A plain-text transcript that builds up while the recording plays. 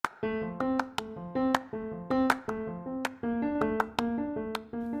We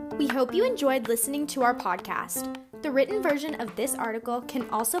hope you enjoyed listening to our podcast. The written version of this article can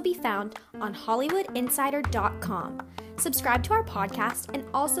also be found on HollywoodInsider.com. Subscribe to our podcast and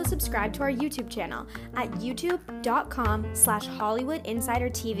also subscribe to our YouTube channel at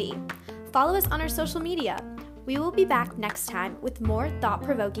youtube.com/HollywoodInsiderTV. Follow us on our social media. We will be back next time with more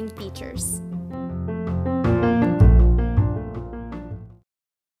thought-provoking features.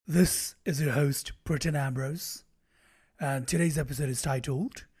 This is your host, Britton Ambrose, and today's episode is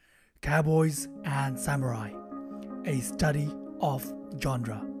titled Cowboys and Samurai, a study of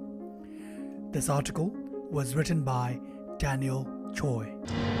genre. This article was written by Daniel Choi.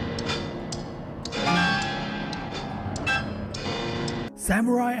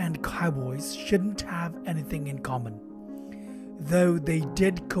 Samurai and cowboys shouldn't have anything in common. Though they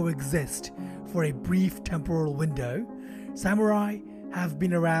did coexist for a brief temporal window, samurai have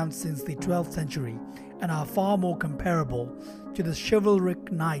been around since the 12th century and are far more comparable to the chivalric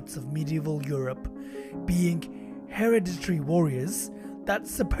knights of medieval Europe, being hereditary warriors that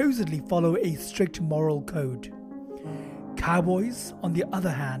supposedly follow a strict moral code. Cowboys, on the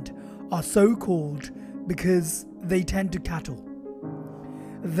other hand, are so called because they tend to cattle.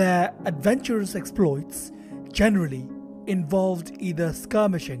 Their adventurous exploits generally involved either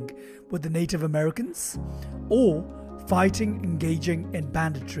skirmishing with the Native Americans or fighting engaging in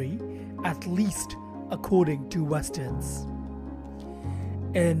banditry, at least according to Westerns.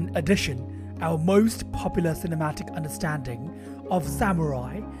 In addition, our most popular cinematic understanding of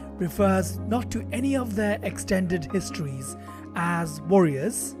samurai refers not to any of their extended histories as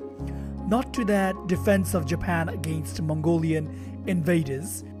warriors, not to their defense of Japan against Mongolian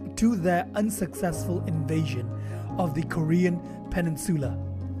invaders, to their unsuccessful invasion of the Korean peninsula,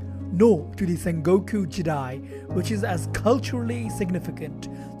 nor to the Sengoku Jidai, which is as culturally significant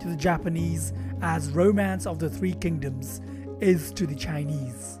to the Japanese as Romance of the Three Kingdoms is to the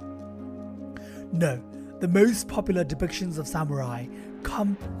Chinese. No, the most popular depictions of samurai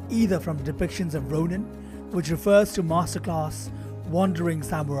come either from depictions of Ronin, which refers to masterclass wandering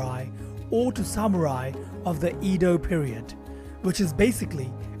samurai, or to samurai of the Edo period, which is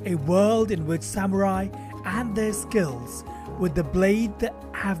basically a world in which samurai and their skills with the blade that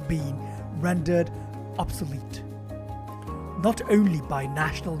have been rendered obsolete, not only by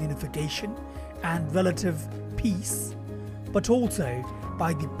national unification and relative peace, but also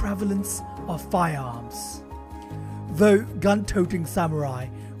by the prevalence of firearms, though gun-toting samurai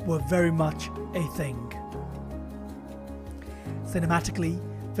were very much a thing. Cinematically,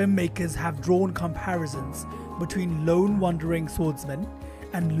 filmmakers have drawn comparisons between lone wandering swordsmen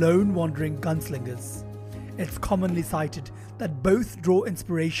and lone wandering gunslingers. It's commonly cited that both draw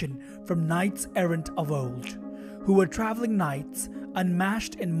inspiration from knights errant of old, who were traveling knights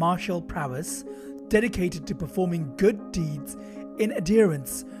unmatched in martial prowess, dedicated to performing good deeds in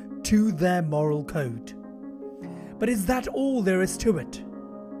adherence to their moral code. But is that all there is to it?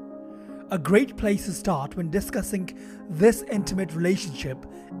 A great place to start when discussing this intimate relationship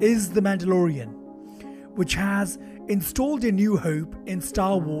is The Mandalorian, which has installed a new hope in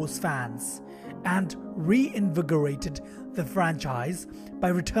Star Wars fans and reinvigorated the franchise by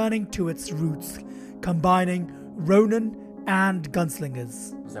returning to its roots, combining Ronin and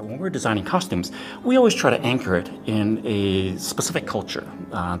gunslingers. That when we're designing costumes, we always try to anchor it in a specific culture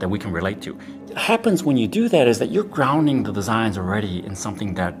that we can relate to. What happens when you do that is that you're grounding the designs already in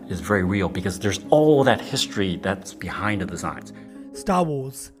something that is very real, because there's all that history that's behind the designs. Star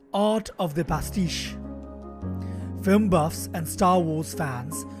Wars, Art of the Pastiche. Film buffs and Star Wars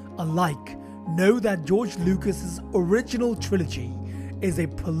fans alike know that George Lucas's original trilogy is a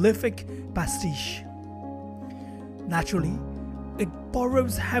prolific pastiche. Naturally, it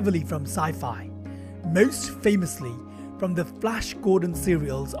borrows heavily from sci-fi, most famously from the Flash Gordon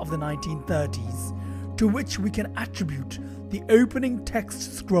serials of the 1930s, to which we can attribute the opening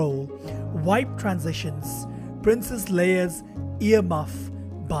text scroll, wipe transitions, Princess Leia's earmuff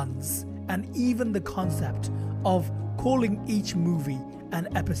buns, and even the concept of calling each movie an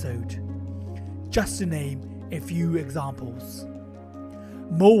episode, just to name a few examples.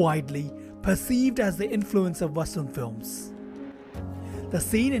 More widely perceived as the influence of Western films. The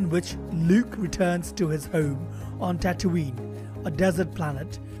scene in which Luke returns to his home on Tatooine, a desert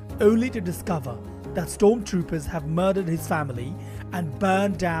planet, only to discover that stormtroopers have murdered his family and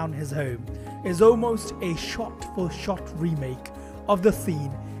burned down his home, is almost a shot-for-shot remake of the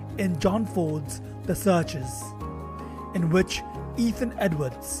scene in John Ford's The Searchers, in which Ethan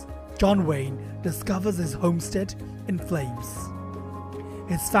Edwards, John Wayne, discovers his homestead in flames,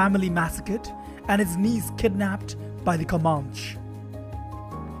 his family massacred, and his niece kidnapped by the Comanche.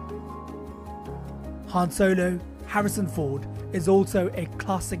 Han Solo, Harrison Ford, is also a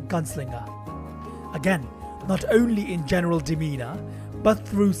classic gunslinger. Again, not only in general demeanour, but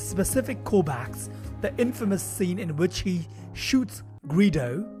through specific callbacks. The infamous scene in which he shoots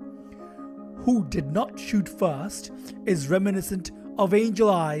Greedo, who did not shoot first, is reminiscent of Angel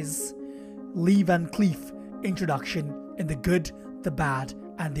Eyes' Lee Van Cleef introduction in The Good, the Bad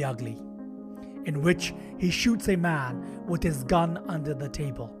and the Ugly, in which he shoots a man with his gun under the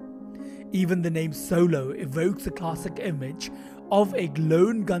table. Even the name Solo evokes a classic image of a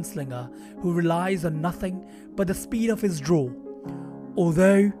lone gunslinger who relies on nothing but the speed of his draw,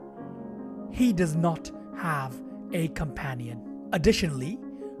 although he does not have a companion. Additionally,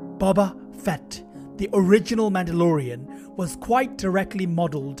 Boba Fett, the original Mandalorian, was quite directly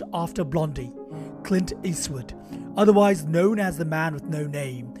modelled after Blondie, Clint Eastwood, otherwise known as the Man with No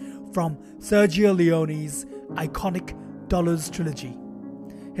Name, from Sergio Leone's iconic Dollars trilogy.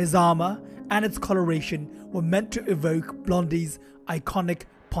 His armour and its coloration were meant to evoke Blondie's iconic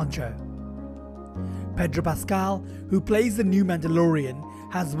poncho. Pedro Pascal, who plays the new Mandalorian,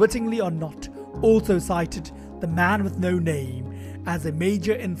 has wittingly or not also cited the Man with No Name as a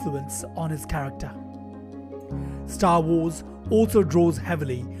major influence on his character. Star Wars also draws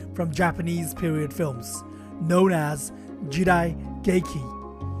heavily from Japanese period films known as Jidai Geiki,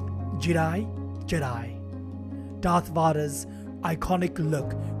 Jedi. Darth Vader's iconic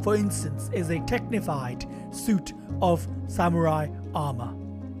look, for instance, is a technified suit of samurai armor.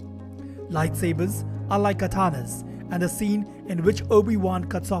 Lightsabers are like katanas, and the scene in which Obi-Wan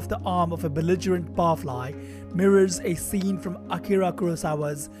cuts off the arm of a belligerent barfly mirrors a scene from Akira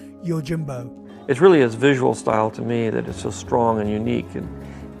Kurosawa's Yojimbo. It's really his visual style to me that is so strong and unique, and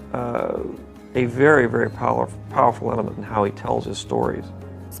a very, very powerful element in how he tells his stories.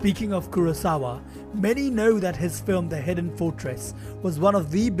 Speaking of Kurosawa, many know that his film The Hidden Fortress was one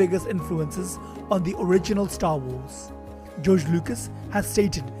of the biggest influences on the original Star Wars. George Lucas has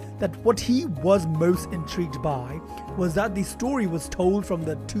stated that what he was most intrigued by was that the story was told from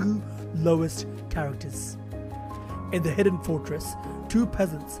the two lowest characters. In The Hidden Fortress, two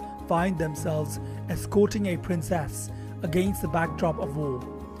peasants find themselves escorting a princess against the backdrop of war.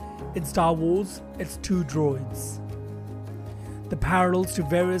 In Star Wars, it's two droids. The parallels to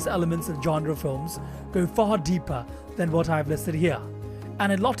various elements of genre films go far deeper than what I've listed here,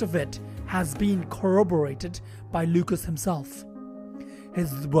 and a lot of it has been corroborated by Lucas himself.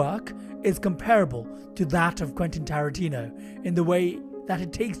 His work is comparable to that of Quentin Tarantino in the way that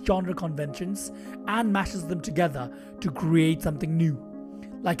it takes genre conventions and mashes them together to create something new,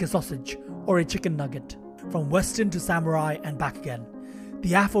 like a sausage or a chicken nugget. From Western to samurai and back again.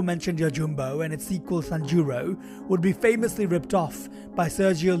 The aforementioned Yojimbo and its sequel Sanjuro would be famously ripped off by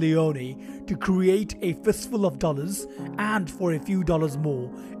Sergio Leone to create a fistful of dollars, and for a few dollars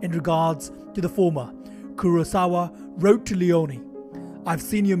more in regards to the former. Kurosawa wrote to Leone, "I've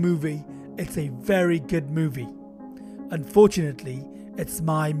seen your movie, it's a very good movie. Unfortunately, it's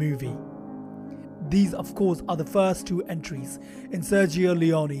my movie." These, of course, are the first two entries in Sergio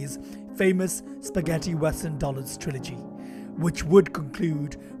Leone's famous spaghetti western dollars trilogy, which would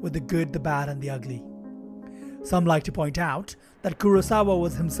conclude with The Good, the Bad and the Ugly. Some like to point out that Kurosawa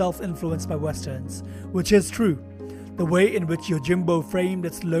was himself influenced by westerns, which is true. The way in which Yojimbo framed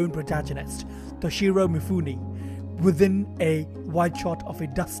its lone protagonist, Toshiro Mifune, within a wide shot of a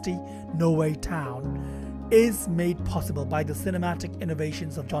dusty Norway town is made possible by the cinematic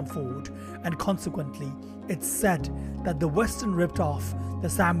innovations of John Ford, and consequently it's said that the western ripped off the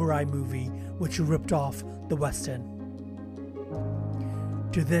samurai movie, which ripped off the western.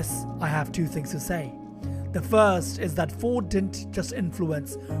 To this, I have two things to say. The first is that Ford didn't just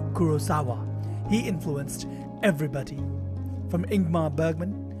influence Kurosawa, he influenced everybody, from Ingmar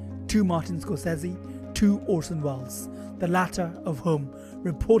Bergman to Martin Scorsese to Orson Welles, the latter of whom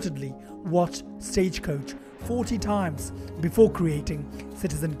reportedly watched Stagecoach 40 times before creating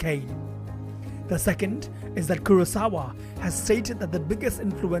Citizen Kane. The second is that Kurosawa has stated that the biggest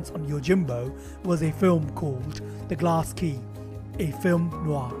influence on Yojimbo was a film called The Glass Key, a film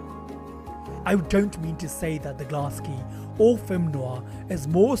noir. I don't mean to say that The Glass Key or film noir is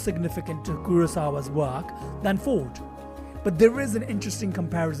more significant to Kurosawa's work than Ford, but there is an interesting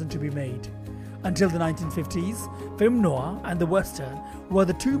comparison to be made. Until the 1950s, film noir and the western were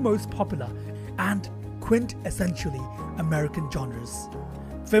the two most popular and quintessentially American genres.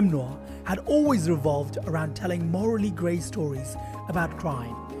 Film noir had always revolved around telling morally grey stories about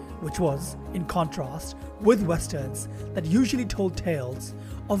crime, which was in contrast with westerns that usually told tales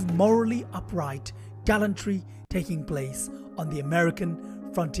of morally upright gallantry taking place on the American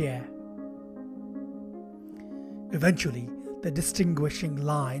frontier. Eventually, the distinguishing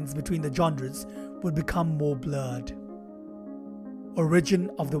lines between the genres would become more blurred. Origin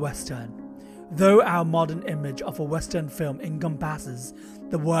of the Western. Though our modern image of a Western film encompasses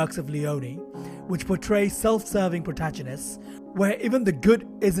the works of Leone, which portray self-serving protagonists, where even the good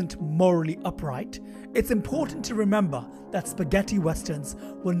isn't morally upright, it's important to remember that spaghetti westerns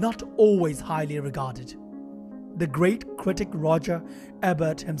were not always highly regarded. The great critic Roger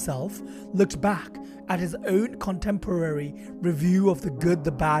Ebert himself looked back at his own contemporary review of The Good,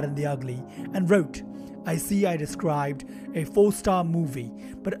 the Bad and the Ugly and wrote, "I see I described a 4-star movie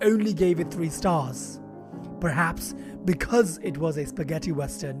but only gave it 3 stars. Perhaps because it was a spaghetti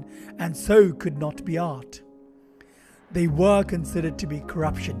western and so could not be art." They were considered to be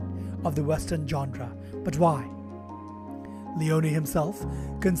corruption of the western genre, but why? Leone himself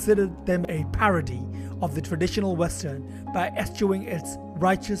considered them a parody of the traditional western by eschewing its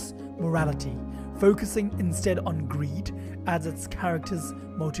righteous morality, focusing instead on greed as its characters'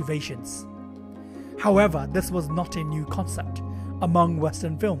 motivations. However, this was not a new concept among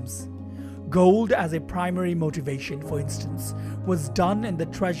Western films. Gold as a primary motivation, for instance, was done in The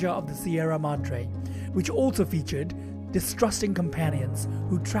Treasure of the Sierra Madre, which also featured distrusting companions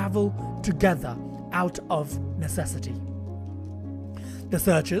who travel together out of necessity. The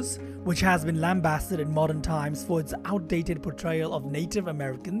Searchers, which has been lambasted in modern times for its outdated portrayal of Native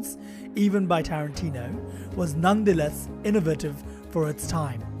Americans, even by Tarantino, was nonetheless innovative for its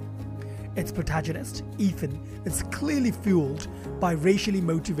time. Its protagonist, Ethan, is clearly fueled by racially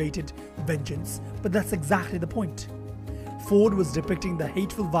motivated vengeance, but that's exactly the point. Ford was depicting the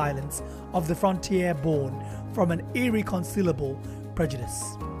hateful violence of the frontier born from an irreconcilable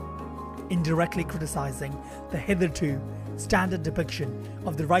prejudice, indirectly criticizing the hitherto standard depiction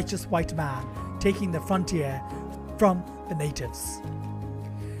of the righteous white man taking the frontier from the natives.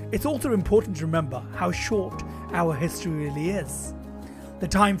 It's also important to remember how short our history really is. The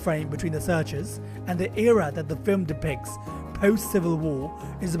time frame between The Searchers and the era that the film depicts post-Civil War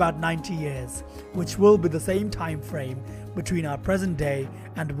is about 90 years, which will be the same time frame between our present day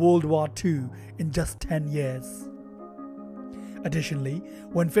and World War II in just 10 years. Additionally,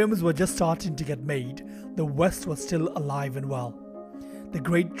 when films were just starting to get made, the West was still alive and well. The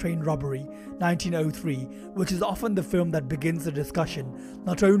Great Train Robbery, 1903, which is often the film that begins the discussion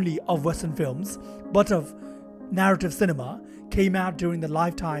not only of Western films, but of narrative cinema, came out during the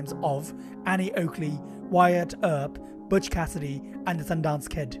lifetimes of Annie Oakley, Wyatt Earp, Butch Cassidy, and the Sundance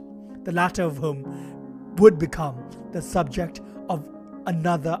Kid, the latter of whom would become the subject of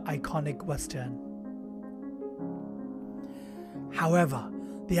another iconic Western. However,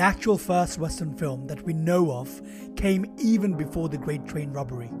 the actual first Western film that we know of came even before The Great Train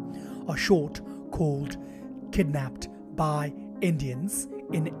Robbery, a short called Kidnapped by Indians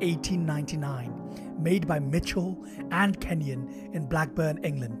in 1899, made by Mitchell and Kenyon in Blackburn,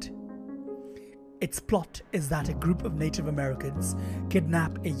 England. Its plot is that a group of Native Americans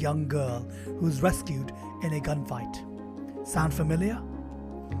kidnap a young girl who is rescued in a gunfight. Sound familiar?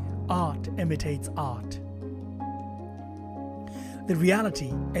 Art imitates art. The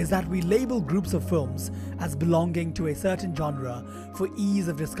reality is that we label groups of films as belonging to a certain genre for ease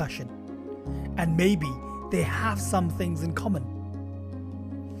of discussion, and maybe they have some things in common.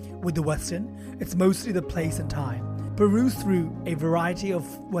 With the Western, it's mostly the place and time. Peruse through a variety of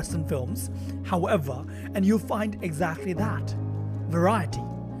Western films, however, and you'll find exactly that: variety.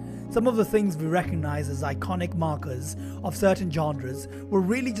 Some of the things we recognize as iconic markers of certain genres were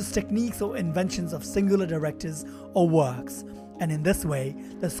really just techniques or inventions of singular directors or works, and in this way,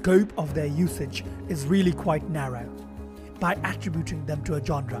 the scope of their usage is really quite narrow. By attributing them to a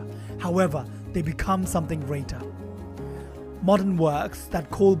genre, however, they become something greater. Modern works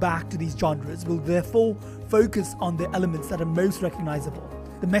that call back to these genres will therefore focus on the elements that are most recognizable.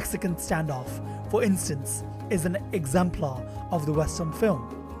 The Mexican Standoff, for instance, is an exemplar of the Western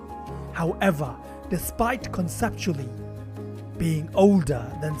film. However, despite conceptually being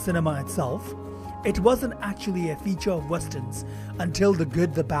older than cinema itself, it wasn't actually a feature of Westerns until The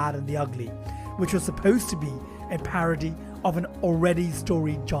Good, the Bad and the Ugly, which was supposed to be a parody of an already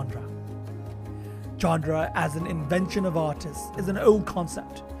storied genre. Genre as an invention of artists is an old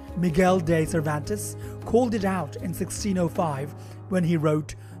concept. Miguel de Cervantes called it out in 1605 when he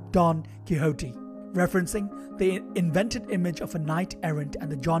wrote Don Quixote, referencing the invented image of a knight-errant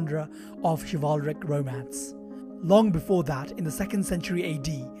and the genre of chivalric romance. Long before that, in the 2nd century AD,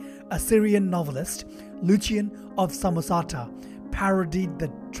 a Syrian novelist, Lucian of Samosata, parodied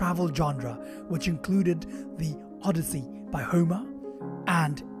the travel genre, which included the Odyssey by Homer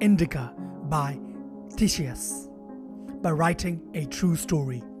and Indica by Titius, by writing a true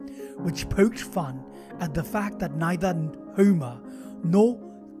story, which poked fun at the fact that neither Homer nor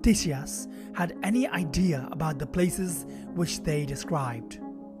Theseus had any idea about the places which they described.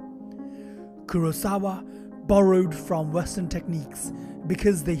 Kurosawa borrowed from Western techniques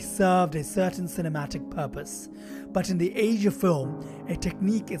because they served a certain cinematic purpose, but in the age of film, a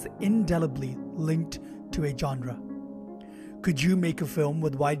technique is indelibly linked to a genre. Could you make a film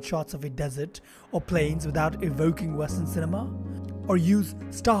with wide shots of a desert or plains without evoking Western cinema? Or use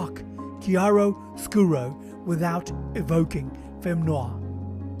stark chiaroscuro without evoking film noir?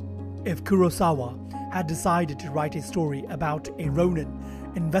 If Kurosawa had decided to write a story about a Ronin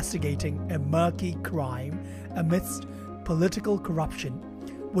investigating a murky crime amidst political corruption,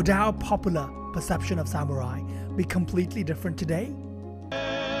 would our popular perception of samurai be completely different today?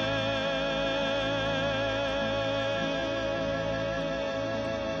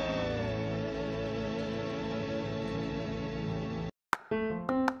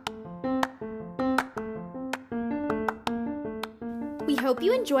 We hope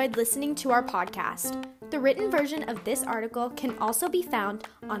you enjoyed listening to our podcast. The written version of this article can also be found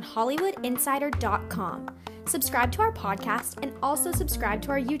on HollywoodInsider.com. Subscribe to our podcast and also subscribe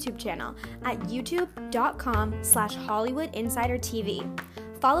to our YouTube channel at youtube.com/HollywoodInsiderTV.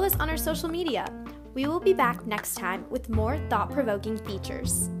 Follow us on our social media. We will be back next time with more thought-provoking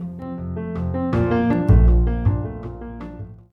features.